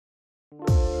Hello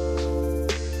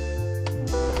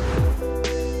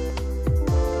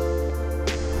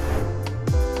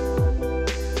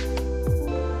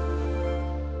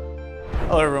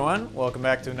everyone, welcome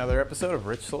back to another episode of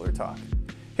Rich Solar Talk.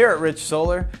 Here at Rich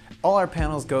Solar, all our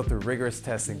panels go through rigorous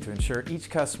testing to ensure each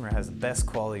customer has the best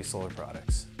quality solar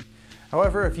products.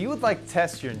 However, if you would like to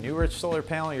test your new Rich Solar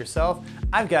panel yourself,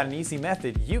 I've got an easy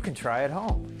method you can try at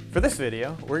home. For this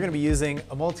video, we're going to be using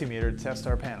a multimeter to test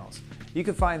our panels. You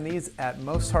can find these at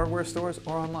most hardware stores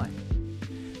or online.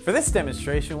 For this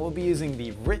demonstration, we'll be using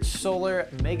the Rich Solar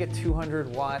Mega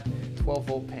 200 Watt 12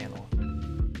 volt panel.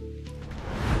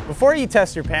 Before you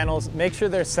test your panels, make sure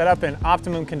they're set up in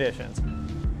optimum conditions.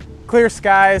 Clear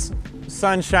skies,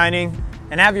 sun shining,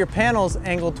 and have your panels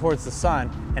angled towards the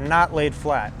sun and not laid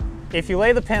flat. If you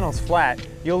lay the panels flat,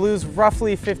 you'll lose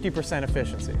roughly 50%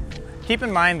 efficiency. Keep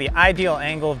in mind the ideal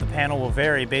angle of the panel will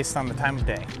vary based on the time of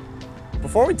day.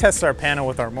 Before we test our panel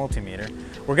with our multimeter,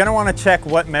 we're going to want to check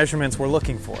what measurements we're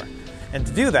looking for. And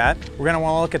to do that, we're going to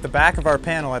want to look at the back of our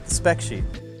panel at the spec sheet.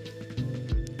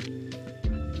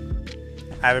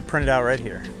 I have it printed out right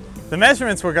here. The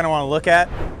measurements we're going to want to look at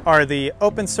are the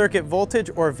open circuit voltage,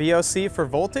 or VOC for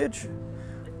voltage,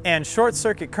 and short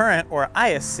circuit current, or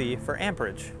ISC for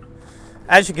amperage.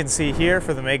 As you can see here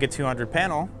for the Mega 200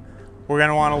 panel, we're going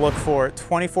to want to look for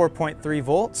 24.3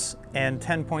 volts and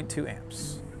 10.2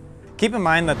 amps. Keep in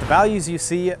mind that the values you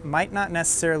see might not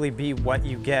necessarily be what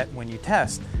you get when you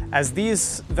test, as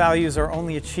these values are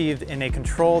only achieved in a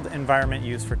controlled environment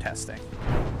used for testing.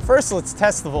 First, let's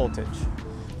test the voltage.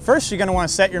 First, you're going to want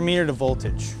to set your meter to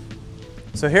voltage.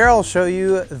 So here I'll show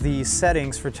you the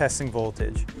settings for testing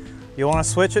voltage. You'll want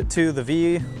to switch it to the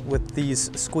V with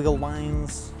these squiggle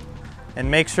lines,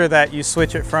 and make sure that you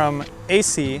switch it from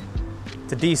AC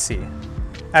to DC,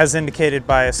 as indicated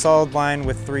by a solid line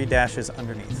with 3 dashes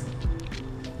underneath.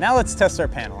 Now let's test our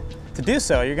panel. To do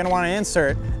so, you're going to want to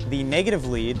insert the negative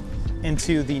lead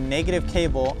into the negative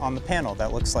cable on the panel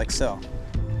that looks like so.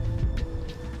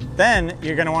 Then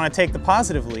you're going to want to take the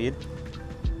positive lead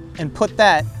and put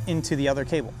that into the other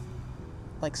cable,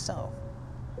 like so.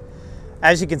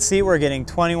 As you can see, we're getting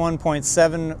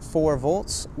 21.74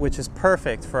 volts, which is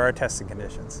perfect for our testing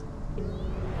conditions.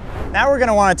 Now we're going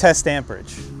to want to test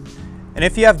amperage. And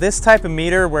if you have this type of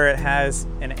meter where it has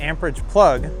an amperage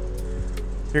plug,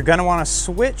 you're going to want to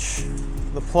switch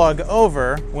the plug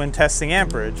over when testing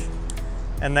amperage,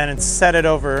 and then set it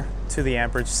over to the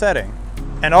amperage setting.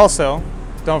 And also,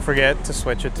 don't forget to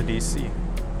switch it to DC.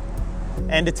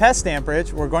 And to test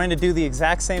amperage, we're going to do the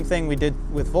exact same thing we did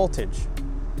with voltage.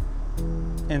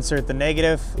 Insert the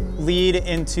negative lead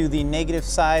into the negative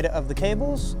side of the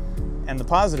cables and the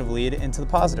positive lead into the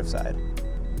positive side.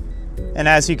 And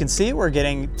as you can see, we're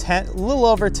getting a little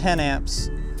over 10 amps,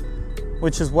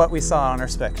 which is what we saw on our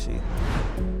spec sheet.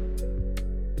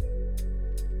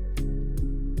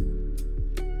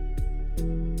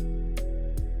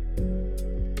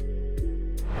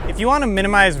 If you want to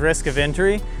minimize risk of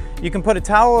injury, you can put a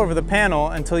towel over the panel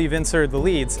until you've inserted the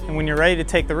leads, and when you're ready to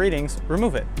take the readings,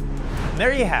 remove it. And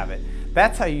there you have it.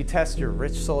 That's how you test your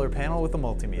Rich Solar panel with a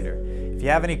multimeter. If you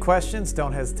have any questions,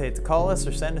 don't hesitate to call us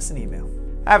or send us an email.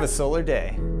 Have a solar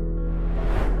day.